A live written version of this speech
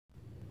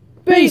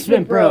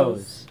Basement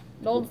Bros!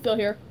 Nolan's still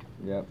here.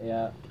 Yep.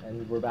 Yeah,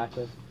 and we're back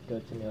with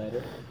Goat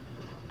Simulator.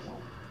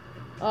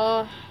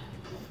 I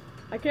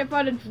can't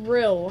find a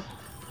drill.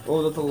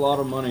 Oh, that's a lot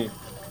of money.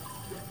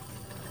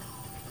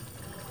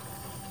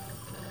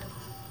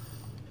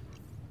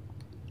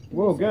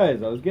 Whoa,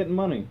 guys, I was getting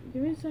money.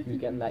 Give me a second. Who's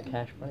getting that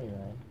cash money,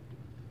 Ryan?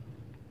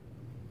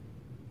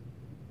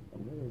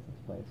 Where is this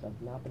place?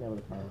 I've not been able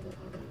to find it.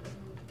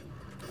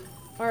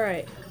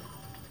 Alright.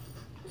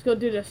 Let's go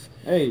do this.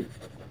 Hey.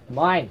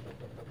 Mine!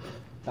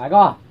 Back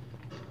off!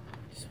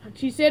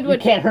 She said You what.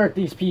 can't hurt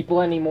these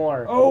people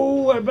anymore.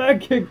 Oh, I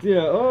back kicked you.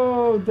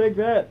 Oh, take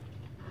that.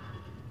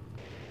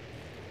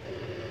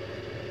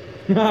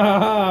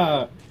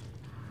 Oh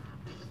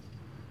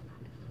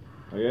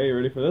yeah, you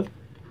ready for this?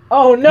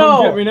 Oh no!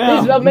 Come get me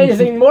now. His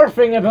amazing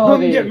morphing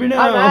ability! Come get me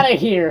now. I'm out of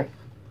here!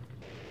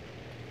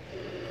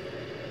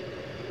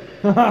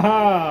 Ha ha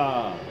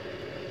ha!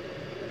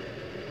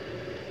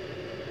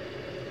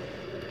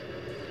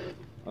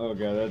 Oh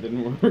god, that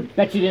didn't work.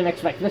 Bet you didn't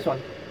expect this one.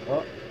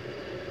 Oh.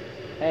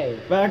 Hey,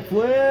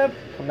 Backflip!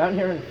 come down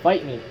here and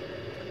fight me.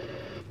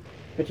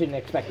 Bet you didn't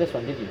expect this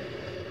one, did you?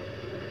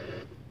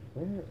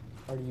 Where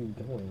are you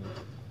going?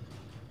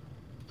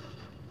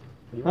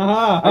 Ha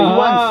ha! Are you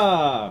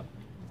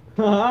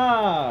Ha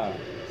ha!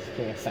 Just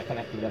give me a second,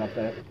 I can get up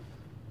there.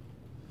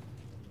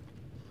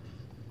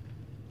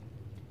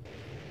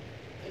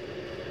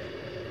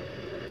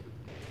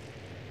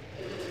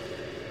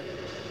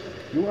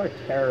 You are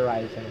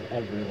terrorizing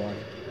everyone.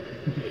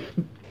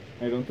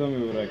 Hey, don't tell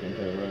me what I can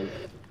terrorize.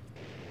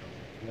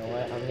 You know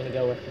what? I'm gonna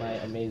go with my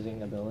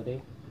amazing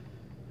ability.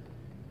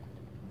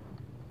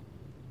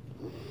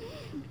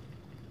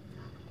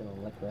 Gonna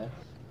lick this.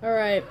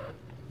 Alright,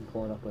 I'm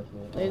pulling up with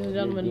me. ladies and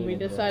gentlemen, we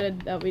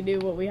decided that we knew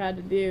what we had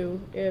to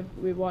do if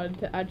we wanted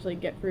to actually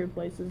get through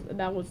places, and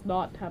that was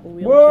not have a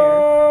wheelchair.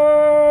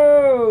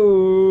 Whoa!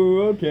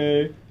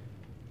 Okay.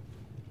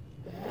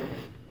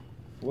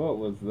 What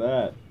was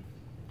that?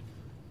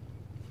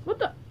 What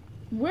the?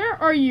 Where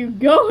are you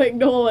going,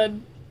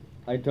 Nolan?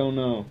 I don't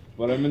know,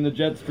 but I'm in the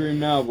jet stream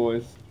now,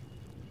 boys.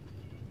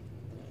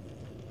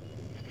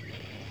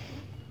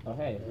 Oh,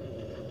 hey.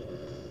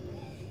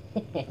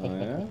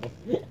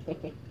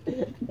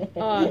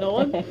 Oh,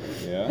 Nolan?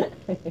 Yeah?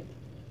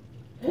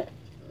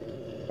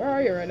 Where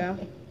are you right now?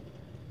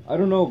 I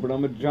don't know, but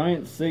I'm a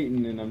giant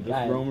Satan and I'm just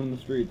Guys. roaming the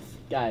streets.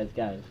 Guys.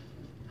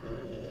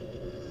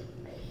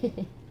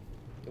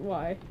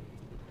 Why?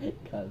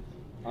 Cuz.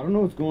 I don't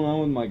know what's going on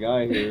with my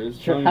guy here.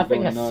 His You're tongue's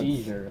having going a nuts.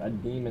 seizure. A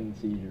demon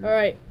seizure.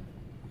 Alright.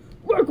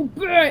 Michael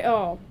Bay!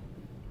 Oh.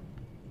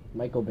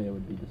 Michael Bay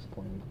would be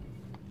disappointed.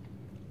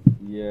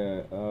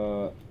 Yeah,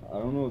 I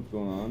don't know what's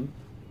going on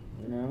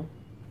right now.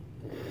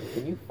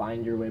 Can you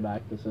find your way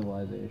back to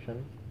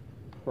civilization?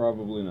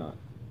 Probably not.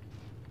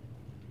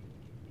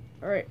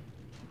 Alright.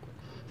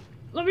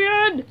 Let me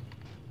in!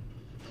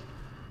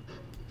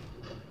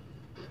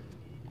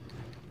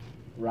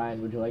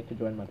 Ryan, would you like to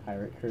join my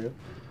pirate crew?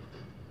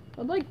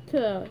 I'd like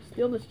to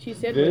steal this cheese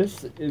sandwich.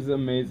 This is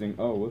amazing.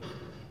 Oh, whoops.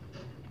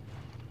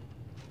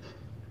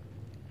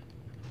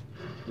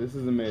 This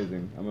is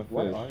amazing. I'm a fish.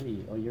 What are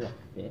you? Oh, you're a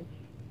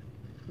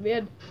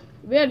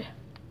fish?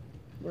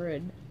 We're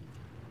in.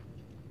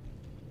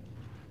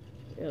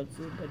 It's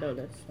to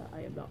notice that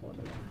I am not one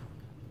of them.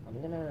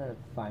 I'm gonna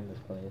find this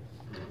place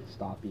and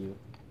stop you,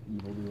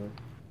 evildoer.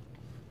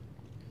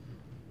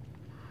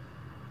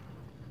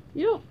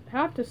 You don't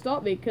have to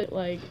stop me, cause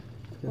like,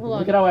 hold on.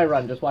 Look at how I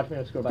run. Just watch me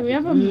scroll back. Do we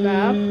have a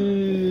map?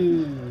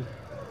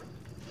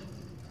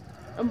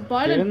 I'm Get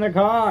buying in the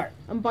car!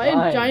 I'm buying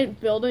a Fine.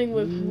 giant building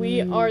with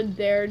 "We Are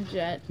There"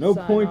 jet. No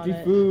sign pointy on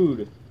it.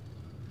 food.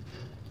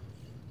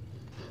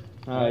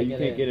 Alright, You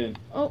can't get in.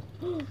 Oh,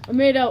 I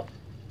made out.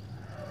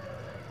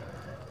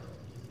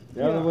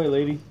 Get out of the way,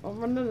 lady. I'll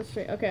run down the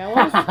street. Okay, I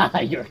want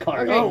to. Your car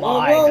Okay. is Whoa,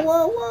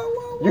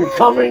 mine. You're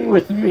coming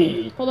with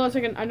me. Hold on a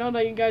second. I know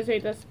that you guys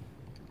hate this.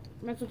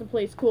 Mess with the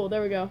police. Cool.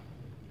 There we go.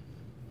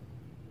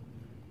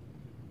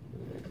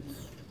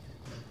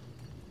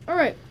 All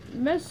right.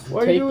 Mess.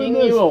 Why are you doing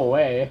Taking this? you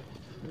away.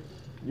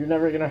 You're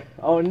never gonna.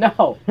 Oh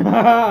no.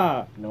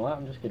 Ha You know what?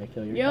 I'm just gonna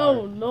kill your Yo,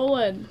 car.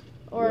 Nolan,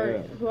 or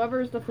Yeah.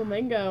 whoever's the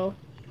flamingo.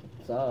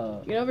 What's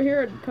up? Get over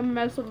here and come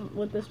mess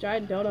with this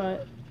giant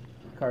donut.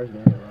 Car's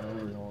gonna get run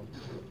over. Nolan.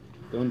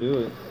 Don't do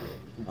it.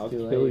 It's I'll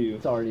too kill late. you.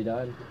 It's already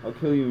done. I'll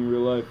kill you in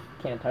real life.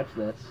 Can't touch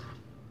this.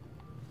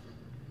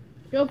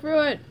 Go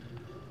through it.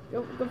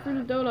 Go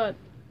through the donut.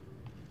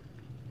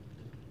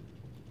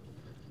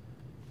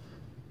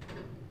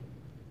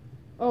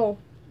 Oh.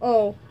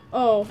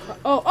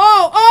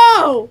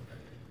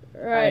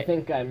 Right. I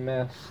think I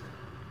missed.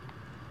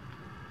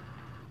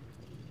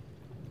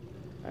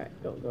 Alright,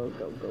 go.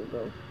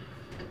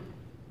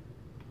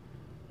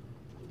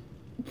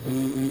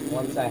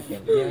 1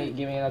 second.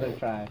 Give me another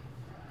try.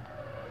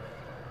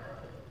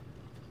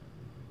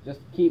 Just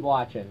keep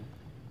watching.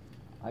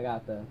 I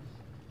got this.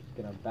 Just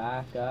gonna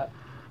back up.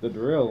 The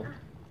drill.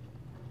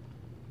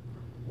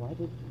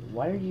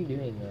 Why are you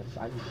doing this?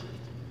 I'm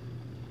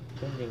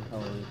changing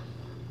colors.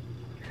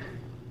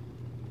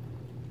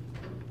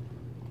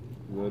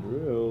 Good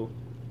real.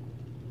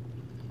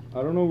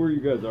 I don't know where you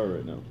guys are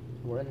right now.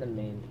 We're in the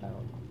main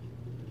town.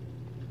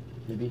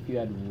 Maybe if you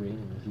had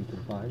rings, you could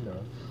find us.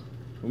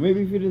 Well,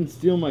 maybe if you didn't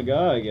steal my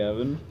guy,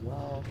 Gavin.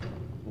 Well,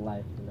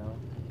 life, you know.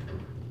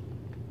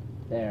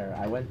 There,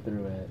 I went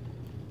through it.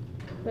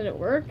 Did it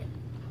work?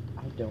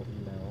 I don't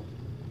know.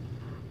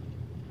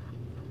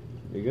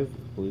 Are you guys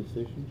at the police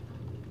station?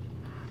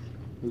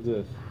 Who's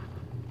this?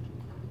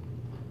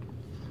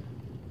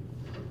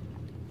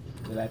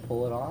 Did I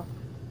pull it off?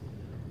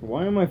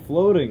 Why am I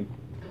floating?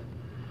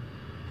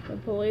 The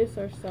police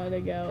are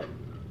signing out.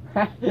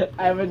 I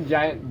have a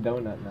giant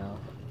donut now.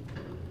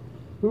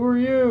 Who are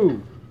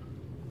you?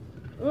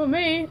 Oh,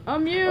 me.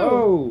 I'm you.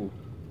 Oh!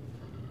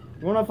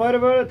 You wanna fight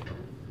about it?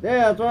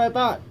 Yeah, that's what I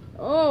thought.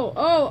 Oh,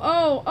 I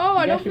You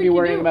don't guys should think be you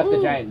worrying do. about the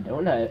Ooh. giant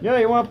donut. Yeah,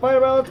 you wanna fight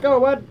about it? Let's go,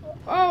 bud.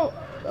 Oh,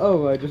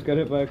 Oh, I just got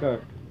hit by a car.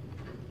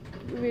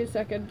 give me a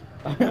second.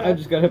 I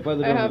just got hit by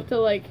the donut. I have to,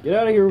 like... Get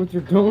out of here with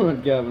your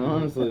donut, Gavin,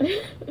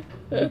 honestly.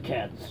 You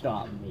can't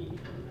stop me.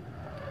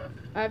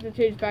 I have to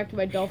change back to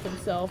my dolphin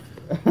self.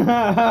 Get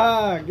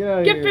out of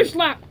here. Get fish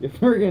slap! You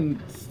friggin'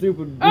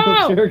 stupid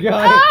Oh! wheelchair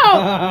guy.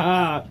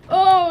 Ow!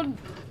 Oh!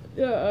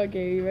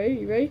 Okay, you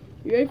ready?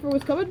 You ready for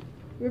what's coming?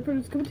 You ready for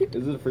what's coming to you?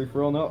 Is it a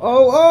free-for-all now?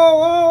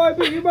 Oh! I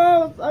beat you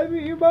both!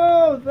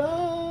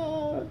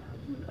 Ah!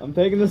 I'm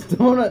taking this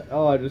donut.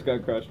 Oh, I just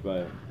got crushed by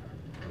it.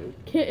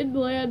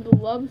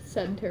 Kittenland Love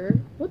Center.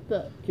 What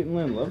the?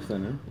 Kittenland Love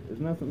Center?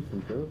 Isn't that something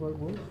from Trailer Park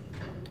Boys?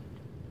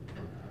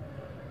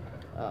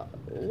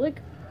 Lick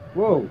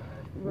Whoa!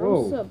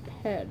 Rosa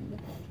Pen.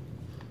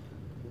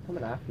 I'm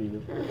coming after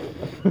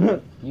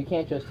you. You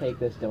can't just take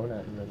this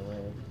donut and run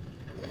away.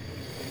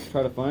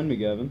 Try to find me,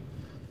 Gavin.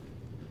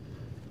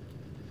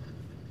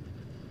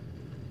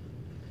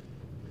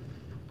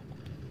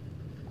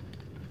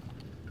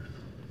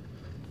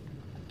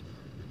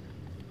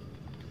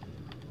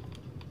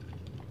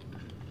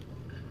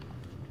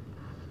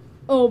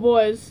 Oh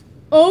boys.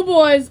 Oh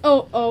boys.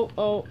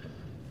 Oh.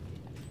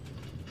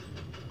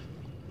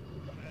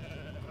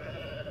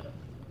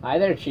 Hi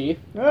there, Chief.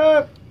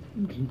 Ah!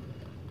 I'm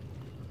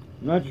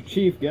not your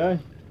chief, guy.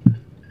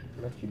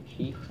 Not your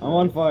chief. I'm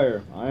on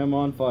fire. I am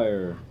on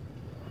fire.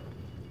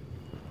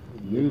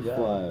 Good job.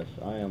 Newsflash.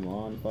 I am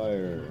on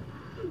fire.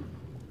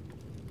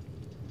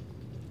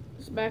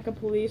 Smack a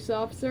police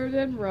officer,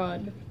 then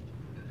run.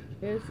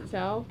 This is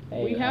how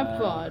Hey, we have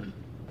fun.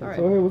 Alright,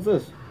 So, hey, what's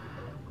this?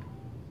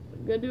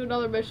 I'm gonna do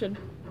another mission.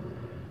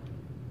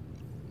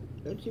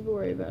 Don't you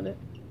worry about it.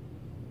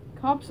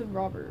 Cops and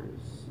robbers.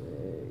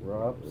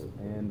 Rops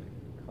and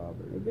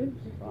cobbers.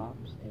 Good.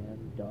 Props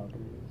and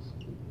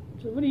doggers.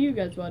 So what do you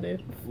guys want to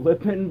do?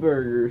 Flippin'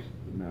 burgers.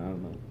 No, I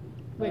don't know.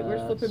 Wait,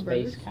 where's Flippin'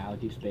 Space Burgers? Cow.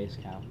 Do Space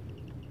Cow.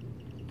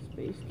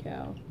 Space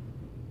cow.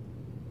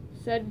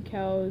 Send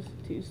cows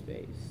to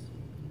space.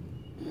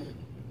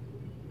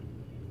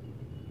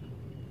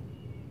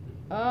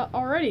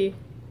 Already.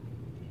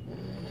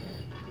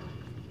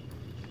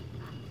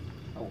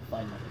 Oh,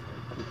 find that.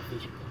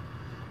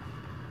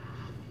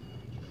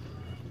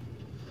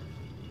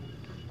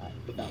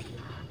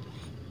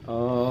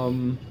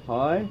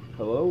 Hi?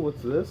 Hello?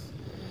 What's this?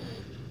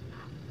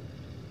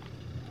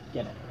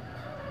 Get it.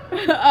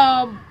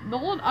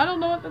 Nolan, I don't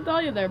know what to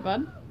tell you there,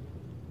 bud.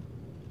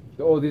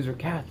 Oh, these are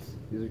cats.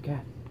 These are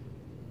cats.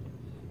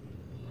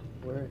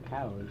 Where are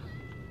cows?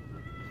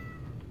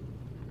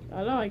 I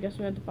don't know, I guess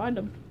we had to find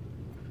them.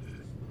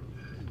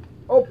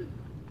 Oh!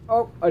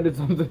 Oh, I did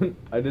something.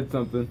 I did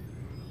something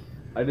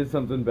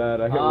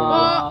bad. I hit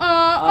one.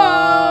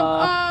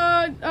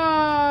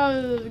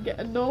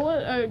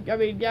 Nolan, I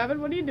mean,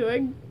 Gavin, what are you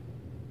doing?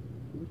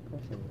 Who's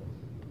pressing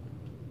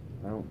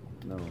this? I don't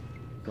know.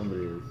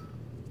 Somebody is.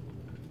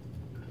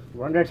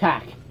 We're under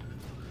attack.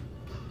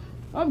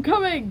 I'm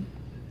coming!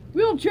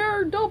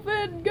 Wheelchair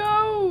dolphin,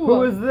 go!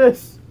 Who is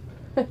this?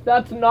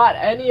 That's not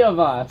any of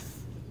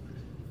us.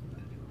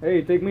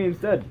 Hey, take me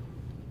instead.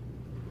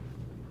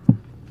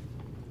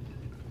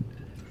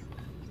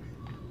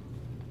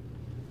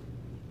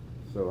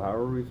 So how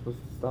are we supposed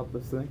to stop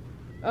this thing?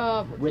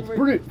 With we're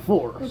brute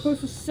force.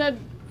 supposed to send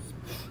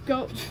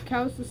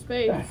cows to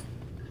space.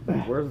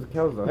 Where's the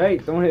cows though? Hey,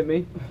 don't hit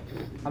me.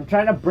 I'm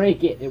trying to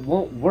break it. It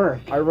won't work.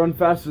 I run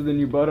faster than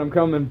you, bud. I'm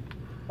coming.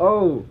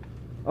 Oh.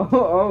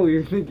 Oh,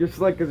 you think you're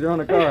slick because you're on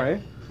a car, eh?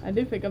 I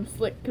do think I'm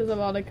slick because I'm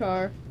on a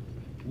car.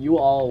 You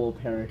all will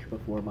perish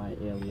before my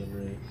alien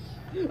race.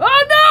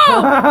 Oh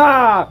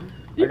no!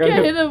 You I gotta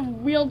can't get- hit a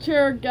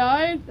wheelchair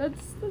guy.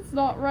 That's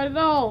not right at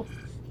all.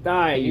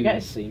 Die, You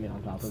guys see me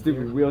on top of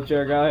stupid you.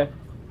 wheelchair guy.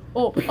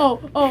 Oh! You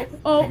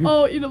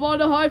don't want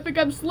to know how I think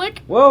I'm slick?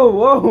 Whoa.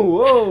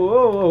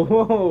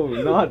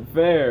 Not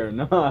fair.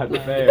 Not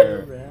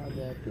fair.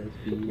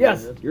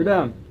 Yes, you're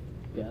down.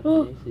 Got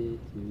Oh. places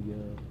to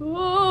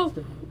go.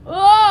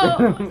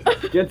 Oh!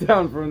 Get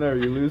down from there,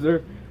 you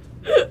loser.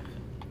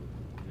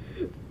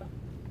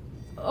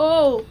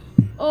 Oh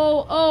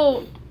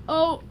no.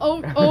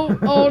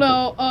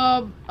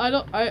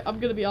 I'm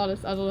gonna be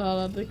honest. I don't know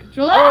how to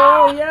control.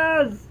 Oh,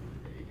 yes!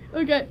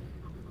 Okay.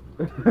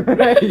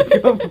 Hey,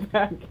 come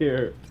back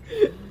here.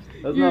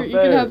 That's You not can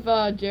fair.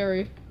 have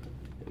Jerry.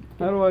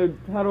 How do I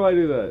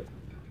do that?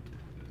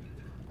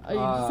 You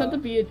just have to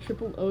be a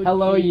triple OG.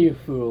 Hello, you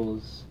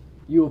fools.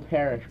 You will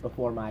perish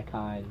before my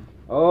kind.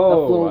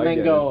 Oh, The I get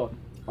it. Flamingo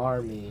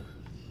Army.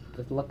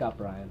 Just look up,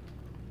 Ryan.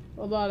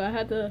 Hold on, I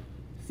had to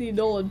see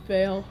Nolan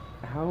fail.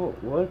 How?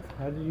 What?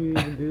 How did you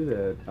even do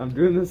that? I'm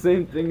doing the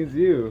same thing as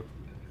you.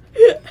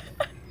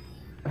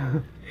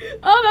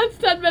 Oh, that's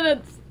 10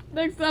 minutes.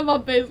 Next time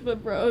on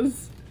Basement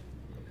Bros.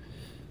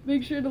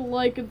 Make sure to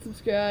like and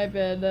subscribe,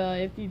 and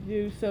if you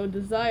do so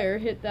desire,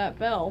 hit that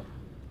bell.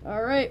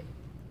 Alright.